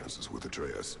no chances with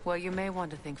Atreus. Well, you may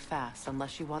want to think fast,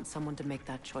 unless you want someone to make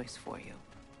that choice for you.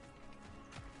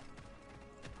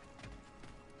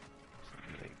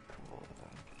 Really cool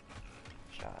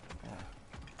shot.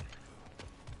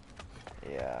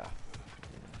 Yeah.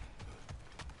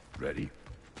 Ready?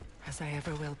 As I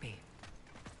ever will be.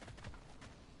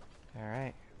 All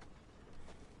right.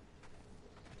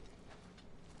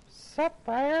 Sup,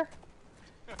 Briar?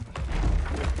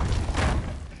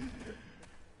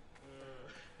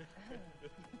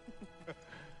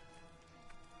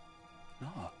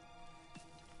 No.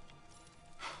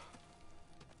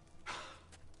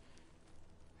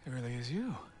 It really is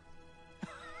you.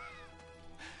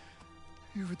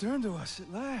 You returned to us at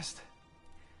last.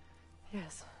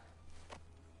 Yes.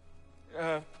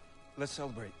 Let's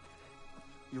celebrate.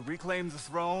 You reclaim the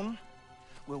throne.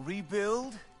 We'll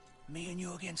rebuild. Me and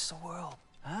you against the world.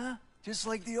 Huh? Just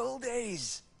like the old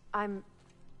days. I'm...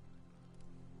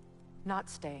 not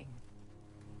staying.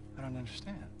 I don't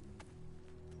understand.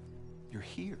 You're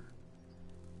here.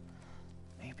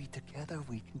 Maybe together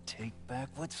we can take back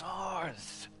what's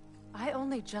ours. I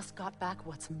only just got back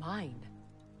what's mine.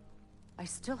 I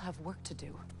still have work to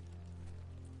do.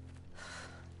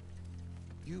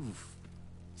 You've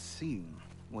seen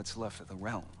what's left of the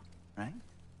realm, right?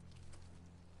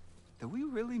 Do we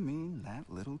really mean that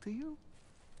little to you?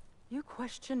 You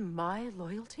question my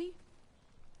loyalty?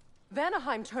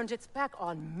 Vanaheim turned its back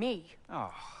on me.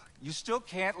 Oh, you still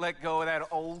can't let go of that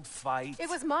old fight. It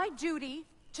was my duty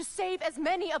to save as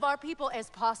many of our people as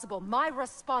possible. My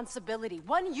responsibility.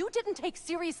 One you didn't take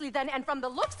seriously then, and from the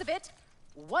looks of it,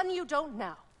 one you don't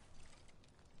now.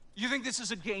 You think this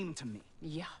is a game to me?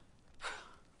 Yeah.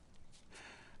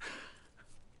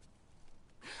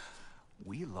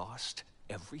 We lost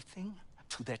everything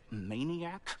to that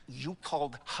maniac you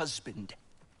called husband.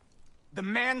 The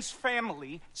man's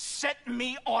family set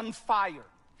me on fire.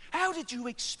 How did you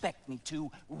expect me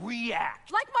to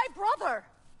react? Like my brother!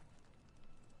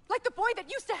 Like the boy that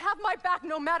used to have my back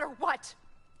no matter what!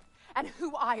 And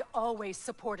who I always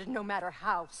supported no matter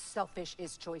how selfish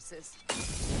his choices.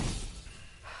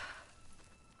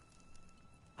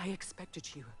 I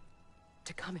expected you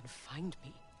to come and find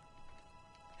me.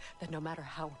 That no matter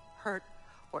how hurt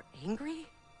or angry,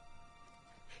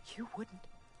 you wouldn't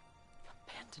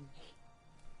abandon me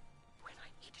when I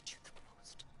needed you the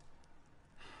most.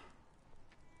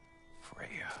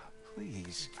 Freya,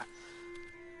 please.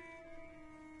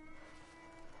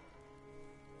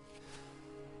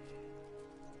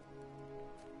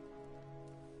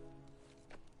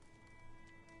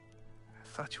 I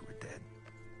thought you were dead.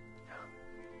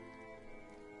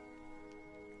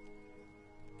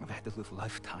 I've had to live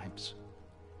lifetimes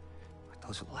with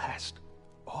those last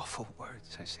awful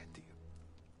words I said to you.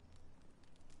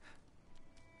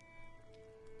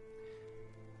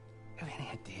 Have any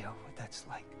idea what that's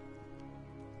like?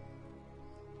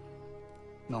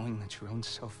 Knowing that your own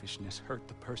selfishness hurt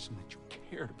the person that you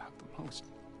cared about the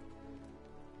most.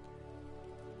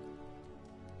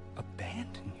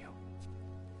 Abandon you.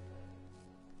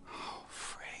 Oh,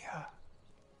 Freya.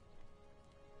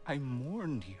 I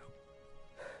mourned you.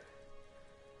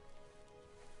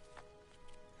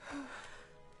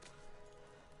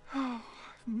 Oh,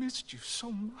 I've missed you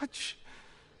so much.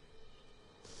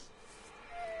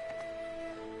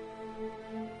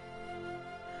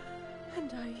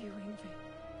 And I you, Ingvi.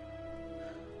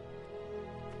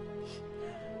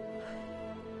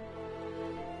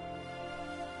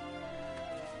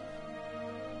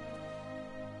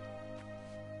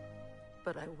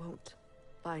 But I won't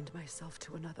bind myself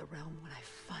to another realm when I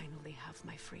finally have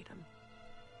my freedom.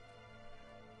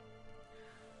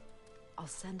 I'll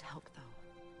send help, though.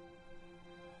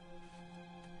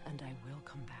 And I will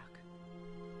come back.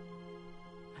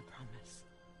 I promise.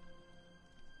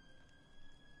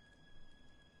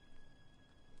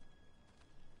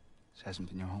 This hasn't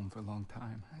been your home for a long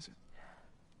time, has it?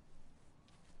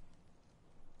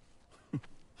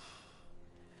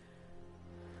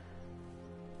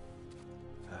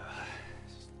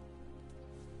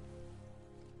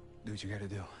 Do what you gotta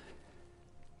do.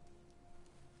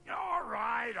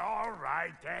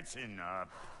 Alright, that's enough.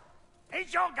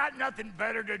 Ain't y'all got nothing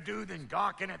better to do than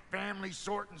gawking at family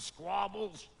sorting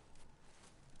squabbles?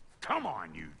 Come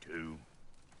on, you two.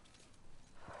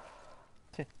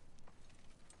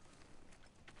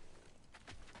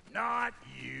 Not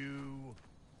you.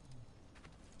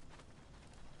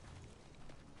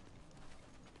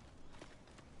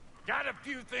 Got a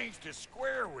few things to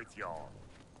square with y'all.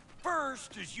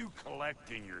 First is you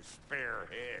collecting your spare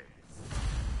heads.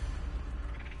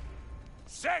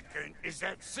 Second is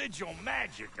that sigil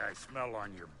magic I smell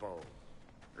on your bow.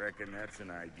 Reckon that's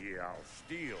an idea I'll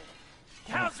steal.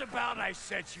 How's about I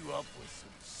set you up with some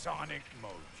sonic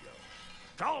mojo?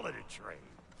 Call it a trade.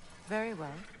 Very well.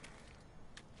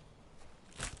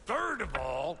 Third of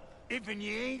all, if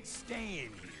you ain't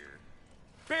staying here,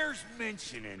 bears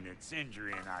mentioning that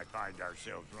Sindri and I find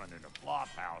ourselves running a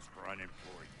flophouse for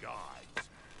unemployed gods.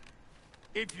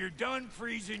 If you're done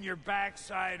freezing your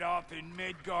backside off in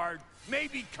Midgard,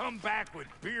 maybe come back with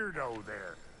Beardo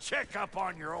there. Check up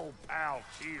on your old pal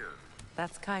Tyr.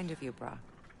 That's kind of you, Brock.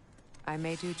 I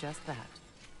may do just that.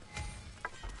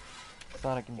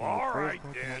 Sonic can be All right,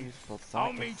 Pokemon then. used called I'll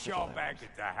Sonic meet y'all Sigil back arrows.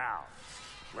 at the house.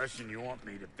 Lesson you want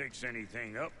me to fix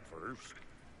anything up first.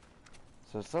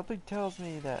 So something tells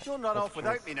me that... Don't run off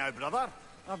without Atreus- me now, brother.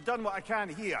 I've done what I can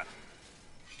here. I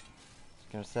was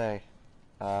gonna say,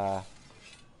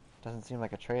 doesn't seem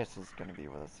like Atreus is gonna be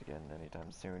with us again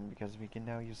anytime soon because we can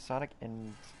now use Sonic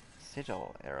and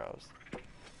Sigil arrows.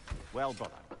 Well,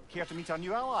 brother, care to meet our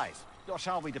new allies? Or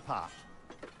shall we depart?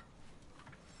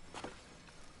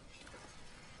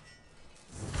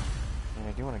 And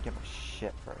I do want to get my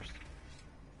shit first.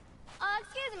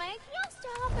 Excuse me, can you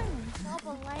stop and help a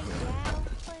lady out,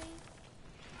 please?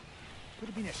 Would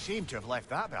have been a shame to have left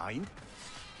that behind.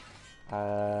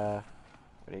 What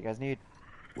do you guys need?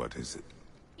 What is it?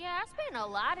 Yeah, I spent a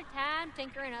lot of time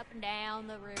tinkering up and down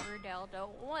the river delta.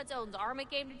 Once Odin's army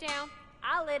came to town,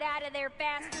 I lit out of there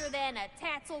faster than a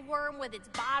tassel worm with its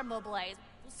bottom ablaze.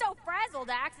 So frazzled,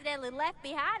 I accidentally left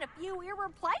behind a few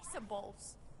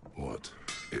irreplaceables. What?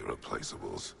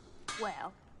 Irreplaceables?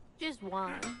 Well, just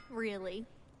one, really.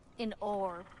 An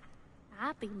orb.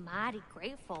 I'd be mighty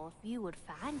grateful if you would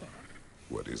find it.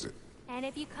 What is it? And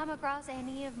if you come across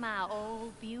any of my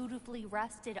old, beautifully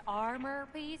rusted armor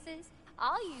pieces,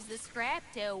 I'll use the scrap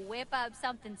to whip up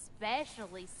something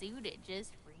specially suited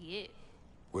just for you.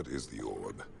 What is the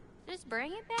orb? Just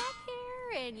bring it back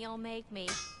here and you'll make me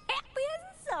happy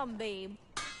as a sunbeam.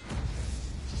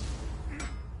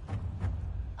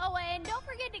 Oh, and don't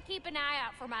forget to keep an eye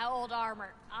out for my old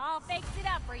armor. I'll fix it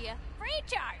up for you, free of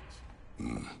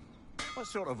charge. What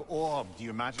sort of orb do you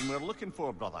imagine we're looking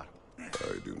for, brother?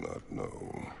 I do not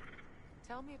know.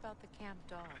 Tell me about the camp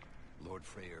dog. Lord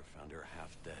Freyr found her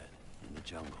half dead in the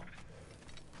jungle.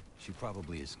 She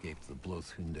probably escaped the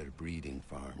Blothunder breeding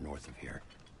farm north of here.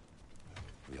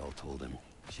 We all told him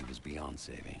she was beyond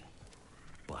saving.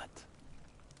 But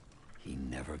he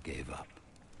never gave up.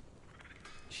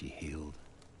 She healed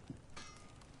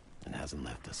and hasn't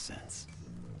left us since.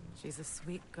 She's a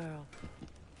sweet girl.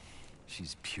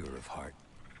 She's pure of heart.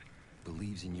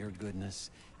 Believes in your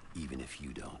goodness, even if you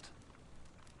don't.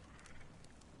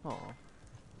 Oh,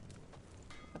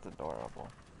 that's adorable.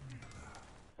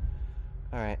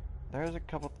 Alright, there's a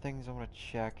couple things I want to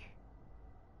check.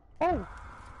 Oh!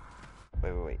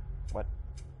 Wait. What?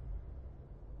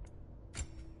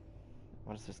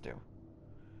 What does this do?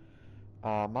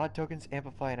 Mod tokens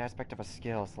amplify an aspect of a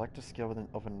skill. Select a skill with an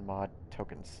open mod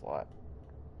token slot.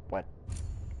 What?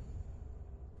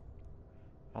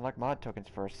 Unlock mod tokens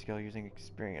for a skill using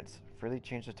experience. Freely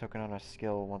change the token on a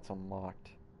skill once unlocked.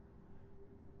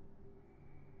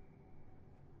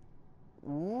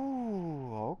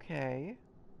 Ooh, okay.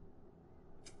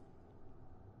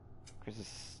 Increases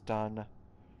stun.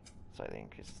 Slightly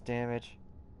increases damage.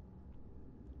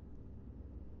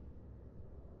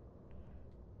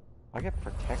 I get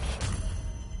protection.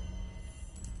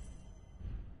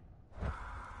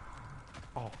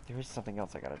 Oh, there is something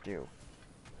else I gotta do.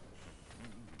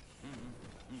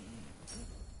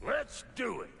 Let's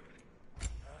do it.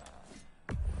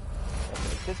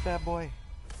 Take this bad boy.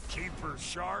 Keep her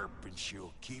sharp and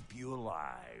she'll keep you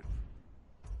alive.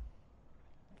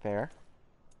 Fair.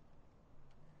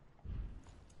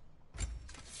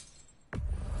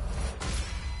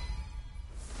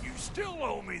 You still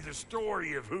owe me the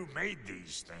story of who made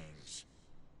these things.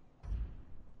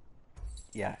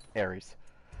 Yeah, Ares.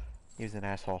 He was an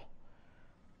asshole.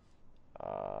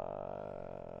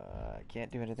 I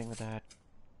can't do anything with that.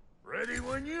 Ready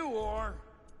when you are.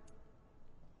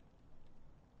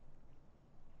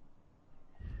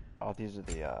 Oh, these are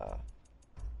the,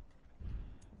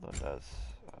 Linda's,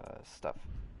 stuff.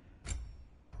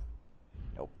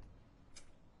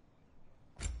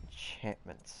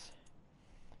 enchantments.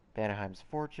 Vanaheim's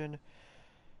Fortune.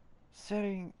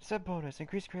 Set bonus.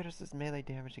 Increase Kratos' melee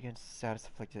damage against status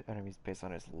afflicted enemies based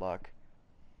on his luck.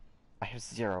 I have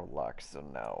 0 luck, so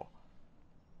no.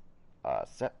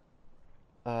 Set.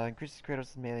 Increases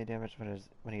Kratos' melee damage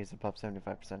when he is above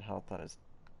 75% health on his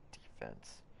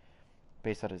defense.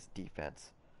 Based on his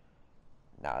defense.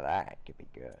 Now that could be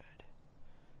good.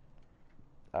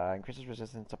 Increases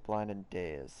resistance to blind and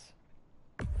daze.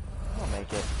 I'll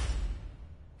make it.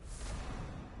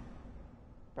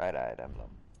 Bright-eyed emblem.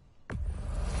 I'm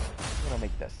gonna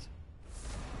make this.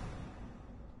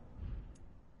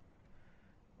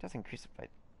 It does increase it by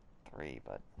 3,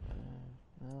 but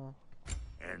no.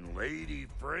 And Lady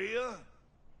Freya?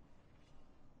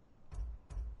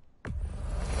 I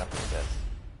can upgrade this.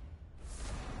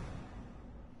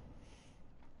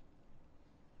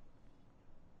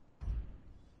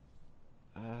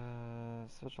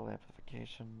 Social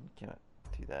amplification. Cannot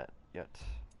do that yet.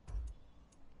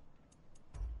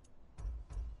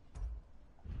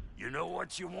 You know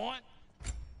what you want?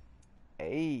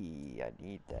 Hey, I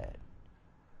need that.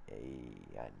 Hey,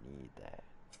 I need that.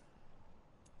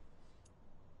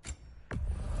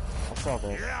 I'll sell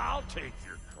this. Yeah, I'll take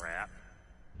your crap.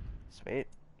 Sweet.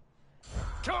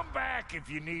 Come back if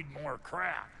you need more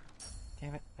crap.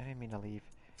 Damn it, I didn't mean to leave.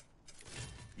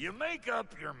 You make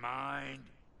up your mind.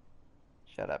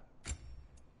 Shut up.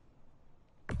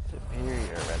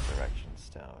 Superior Resurrection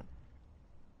Stone.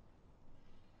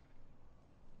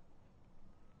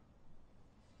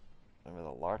 And with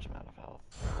a large amount of health.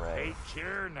 Right. Take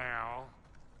care now.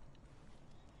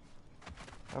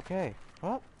 Okay,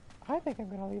 well, I think I'm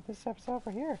gonna leave this episode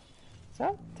over here.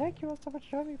 So, thank you all so much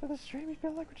for joining me for the stream. If you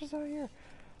feel like we're just out here,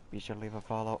 be sure to leave a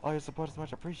follow. All your support is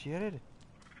much appreciated.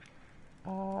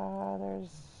 There's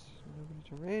nobody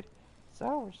to read.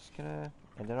 So, we're just gonna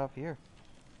end it off here.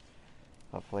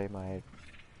 Hopefully my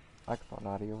microphone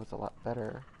audio was a lot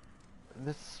better in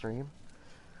this stream.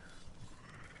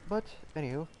 But,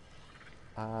 anywho,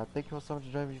 thank you all so much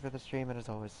for joining me for the stream, and as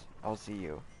always, I'll see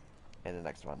you in the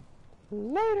next one.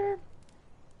 Later!